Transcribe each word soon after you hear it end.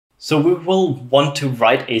So we will want to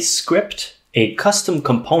write a script, a custom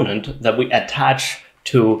component that we attach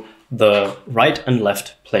to the right and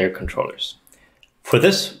left player controllers. For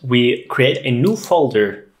this, we create a new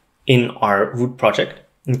folder in our root project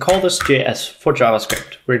and call this JS for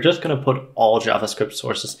JavaScript. We're just going to put all JavaScript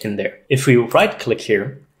sources in there. If we right click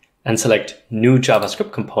here and select new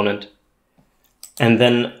JavaScript component and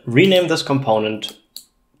then rename this component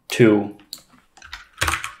to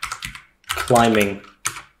climbing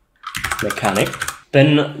mechanic,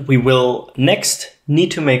 then we will next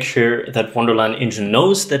need to make sure that Wonderland Engine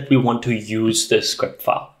knows that we want to use this script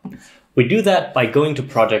file. We do that by going to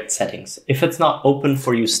project settings. If it's not open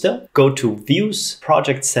for you still, go to views,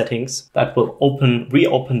 project settings. That will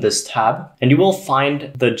reopen this tab, and you will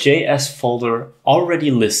find the JS folder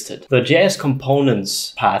already listed. The JS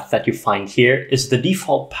components path that you find here is the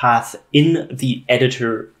default path in the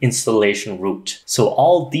editor installation root. So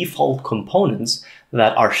all default components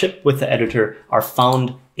that are shipped with the editor are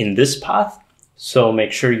found in this path. So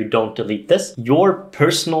make sure you don't delete this. Your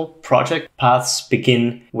personal project paths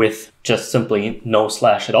begin with just simply no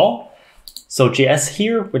slash at all. So JS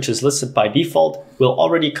here, which is listed by default, will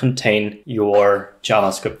already contain your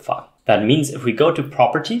JavaScript file. That means if we go to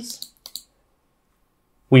properties,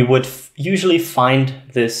 we would usually find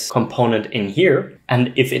this component in here.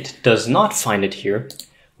 And if it does not find it here,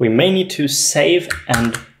 we may need to save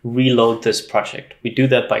and reload this project. We do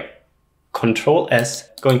that by Control S,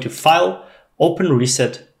 going to File, Open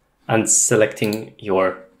Reset, and selecting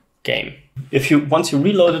your game. Once you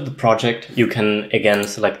reloaded the project, you can again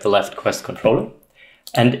select the left Quest controller.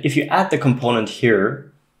 And if you add the component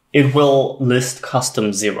here, it will list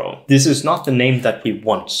custom 0. This is not the name that we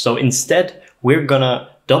want. So instead, we're gonna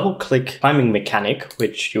double click climbing mechanic,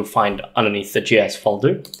 which you'll find underneath the JS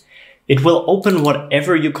folder. It will open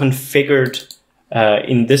whatever you configured,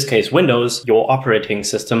 in this case, Windows, your operating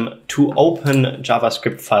system, to open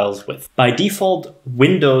JavaScript files with. By default,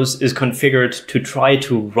 Windows is configured to try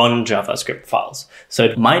to run JavaScript files. So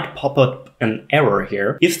it might pop up an error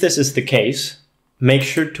here. If this is the case, make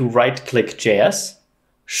sure to right-click JS,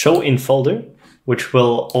 show in folder, which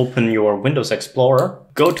will open your Windows Explorer.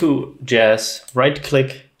 Go to JS,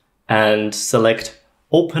 right-click, and select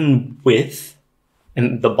Open With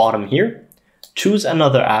in the bottom here. Choose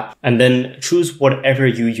another app, and then choose whatever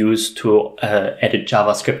you use to edit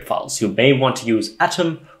JavaScript files. You may want to use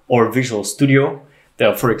Atom or Visual Studio.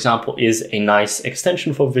 There, for example, is a nice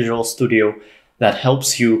extension for Visual Studio that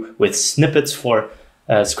helps you with snippets for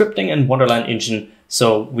scripting in Wonderland Engine,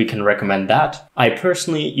 so we can recommend that. I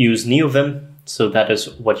personally use NeoVim, so that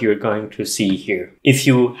is what you're going to see here. If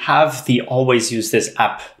you have the Always Use This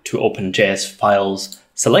app to open JS files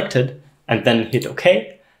selected, and then hit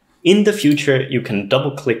OK, in the future, you can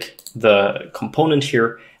double click the component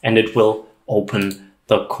here and it will open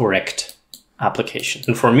the correct application.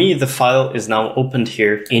 And for me, the file is now opened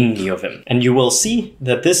here in NeoVim. And you will see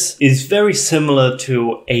that this is very similar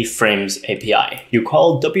to A-Frame's API. You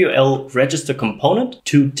call WL register component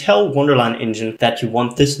to tell Wonderland Engine that you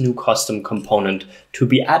want this new custom component to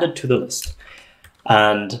be added to the list.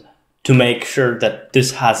 And to make sure that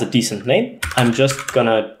this has a decent name, I'm just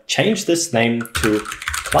gonna change this name to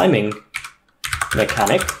climbing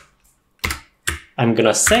mechanic. I'm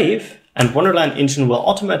gonna save, and Wonderland Engine will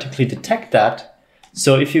automatically detect that.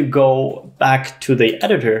 So if you go back to the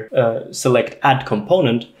editor, select add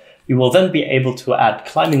component, you will then be able to add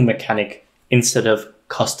climbing mechanic instead of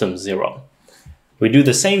custom 0. We do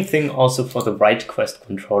the same thing also for the right Quest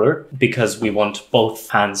controller because we want both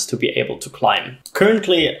hands to be able to climb.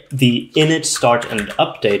 Currently, the init, start, and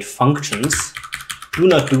update functions do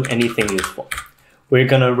not do anything useful. We're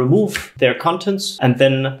gonna remove their contents and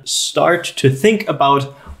then start to think about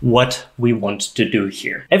what we want to do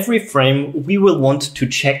here. Every frame, we will want to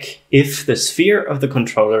check if the sphere of the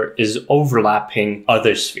controller is overlapping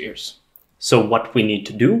other spheres. So what we need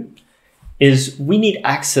to do is we need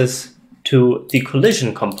access to the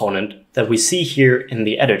collision component that we see here in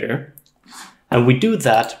the editor. And we do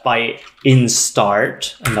that by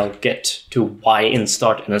inStart, and I'll get to why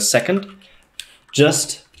inStart in a second.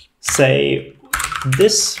 Just say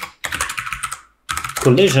this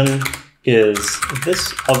collision is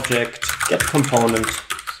this object get component,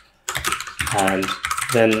 and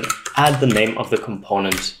then add the name of the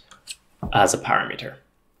component as a parameter.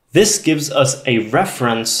 This gives us a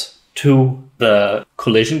reference to the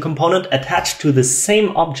collision component attached to the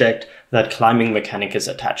same object that climbing mechanic is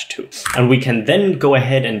attached to. And we can then go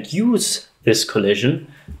ahead and use this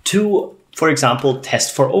collision to, for example,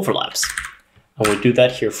 test for overlaps. And we do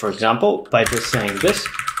that here, for example, by just saying this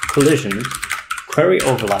collision query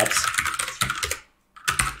overlaps,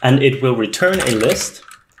 and it will return a list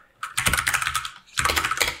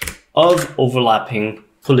of overlapping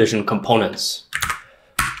collision components.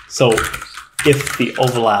 So if the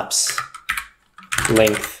overlap's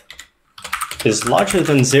length is larger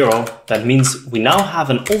than 0, that means we now have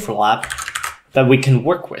an overlap that we can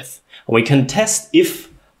work with. We can test if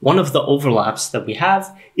one of the overlaps that we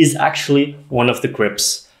have is actually one of the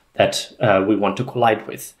grips that we want to collide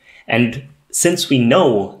with. And since we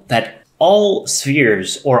know that all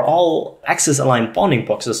spheres or all axis-aligned bounding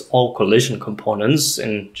boxes, all collision components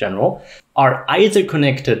in general, are either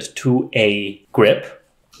connected to a grip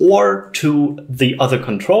or to the other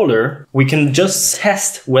controller, we can just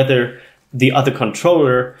test whether the other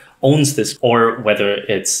controller owns this or whether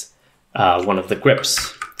it's one of the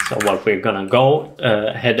grips. So what we're gonna go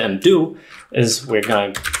ahead and do is we're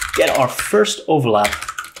gonna get our first overlap,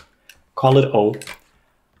 call it O,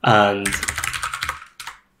 and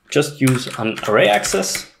just use an array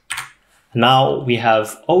access. Now we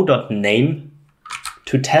have O.name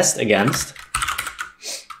to test against.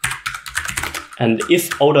 And if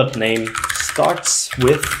O.name starts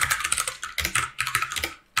with,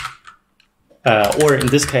 or in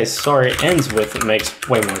this case, sorry, ends with, it makes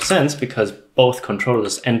way more sense because both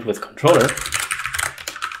controllers end with controller,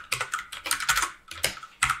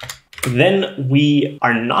 then we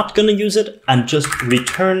are not going to use it and just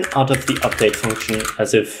return out of the update function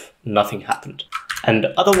as if nothing happened. And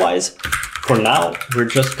otherwise, for now, we're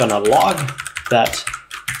just going to log that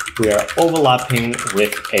we are overlapping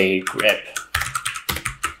with a grip.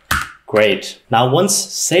 Great. Now, once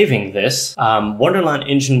saving this, Wonderland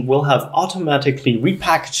Engine will have automatically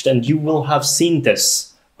repackaged, and you will have seen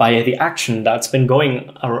this by the action that's been going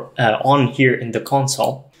on here in the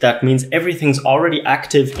console. That means everything's already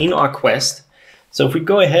active in our quest. So if we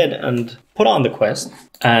go ahead and put on the quest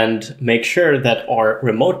and make sure that our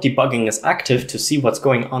remote debugging is active to see what's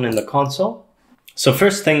going on in the console. So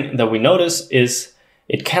first thing that we notice is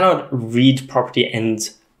it cannot read property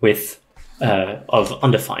ends with of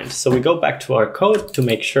undefined. So we go back to our code to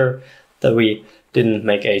make sure that we didn't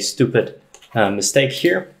make a stupid mistake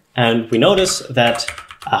here. And we notice that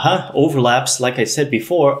overlaps, like I said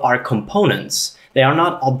before, are components. They are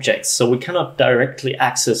not objects, so we cannot directly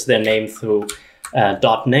access their name through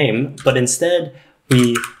 .name, but instead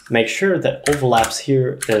we make sure that overlaps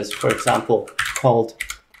here is, for example, called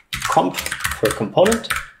comp for component.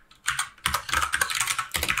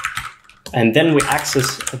 And then we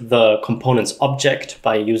access the component's object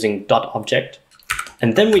by using .object.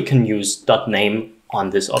 And then we can use .name on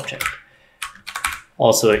this object.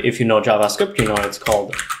 Also, if you know JavaScript, you know it's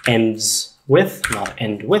called ends with, not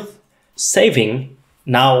end with. Saving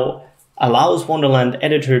now allows Wonderland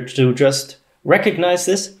Editor to just recognize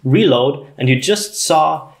this, reload, and you just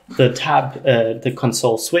saw the tab, the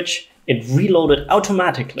console switch. It reloaded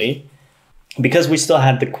automatically because we still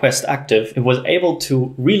had the quest active. It was able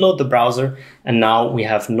to reload the browser, and now we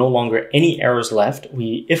have no longer any errors left.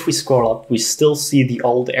 If we scroll up, we still see the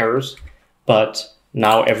old errors, but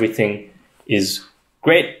now everything is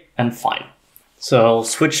great and fine. So I'll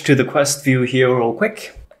switch to the quest view here real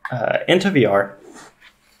quick. Enter VR.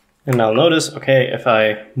 And now notice, okay, if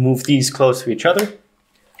I move these close to each other,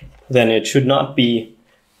 then it should not be,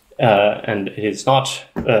 and it is not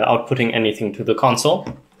outputting anything to the console.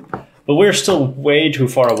 But we're still way too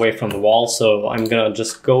far away from the wall, so I'm gonna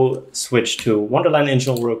just go switch to Wonderland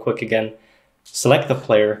Engine real quick again, select the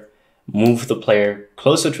player, move the player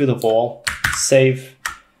closer to the wall, save,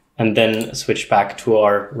 and then switch back to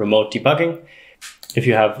our remote debugging. If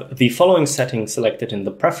you have the following settings selected in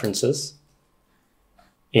the preferences,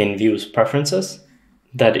 in Views Preferences,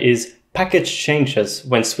 that is package changes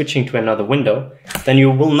when switching to another window, then you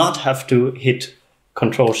will not have to hit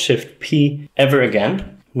Ctrl-Shift-P ever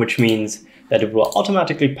again, which means that it will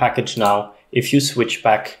automatically package now if you switch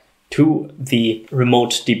back to the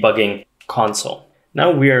remote debugging console.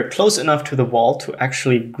 Now we are close enough to the wall to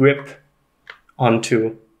actually grip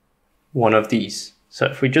onto one of these. So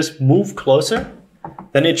if we just move closer,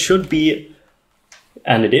 then it should be,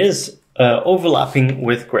 and it is, overlapping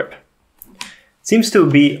with grip. It seems to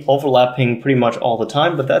be overlapping pretty much all the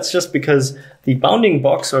time, but that's just because the bounding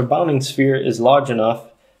box or bounding sphere is large enough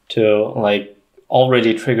to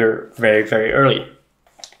already trigger very, very early.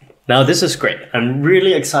 Now this is great. I'm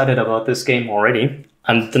really excited about this game already.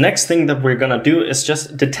 And the next thing that we're gonna do is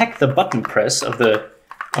just detect the button press of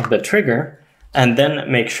the trigger and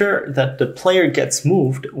then make sure that the player gets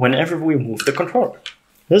moved whenever we move the controller.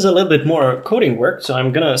 There's a little bit more coding work, so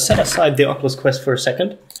I'm gonna set aside the Oculus Quest for a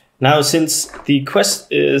second Now, since the Quest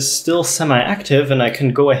is still semi-active and I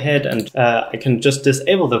can go ahead and I can just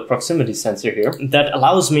disable the proximity sensor here, that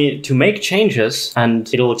allows me to make changes and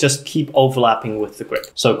it'll just keep overlapping with the grip.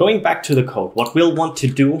 So going back to the code, what we'll want to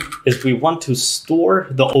do is we want to store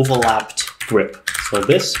the overlapped grip. So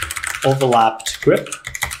this overlapped grip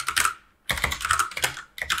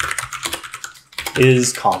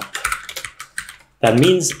is comp. That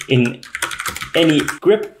means in any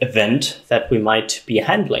grip event that we might be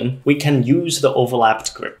handling, we can use the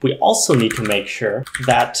overlapped grip. We also need to make sure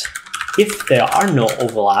that if there are no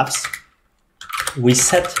overlaps, we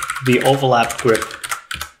set the overlapped grip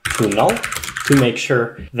to null to make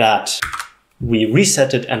sure that we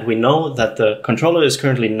reset it and we know that the controller is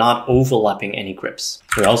currently not overlapping any grips.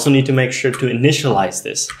 We also need to make sure to initialize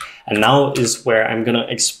this. And now is where I'm going to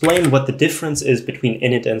explain what the difference is between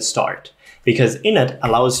init and start. Because init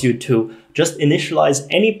allows you to just initialize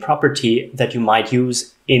any property that you might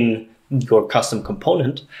use in your custom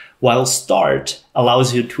component, while start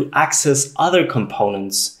allows you to access other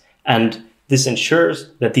components. And this ensures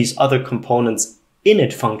that these other components'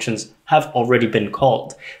 init functions have already been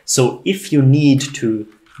called. So if you need to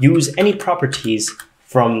use any properties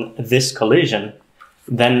from this collision,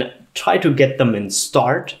 then try to get them in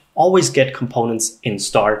start. Always get components in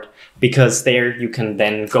start, because there you can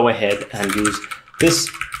then go ahead and use this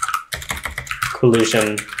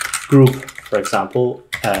collision group, for example,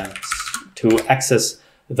 to access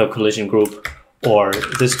the collision group, or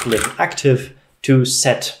this collision active to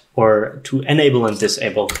set or to enable and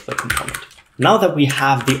disable the component. Now that we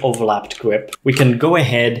have the overlapped grip, we can go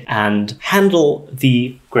ahead and handle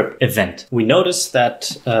the grip event. We notice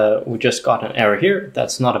that we just got an error here.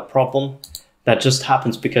 That's not a problem. That just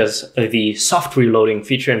happens because the soft reloading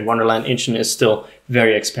feature in Wonderland Engine is still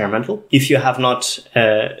very experimental. If you have not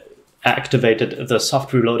activated the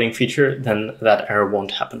soft reloading feature, then that error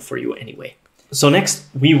won't happen for you anyway. So next,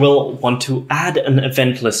 we will want to add an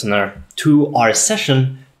event listener to our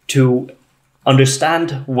session to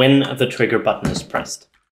understand when the trigger button is pressed.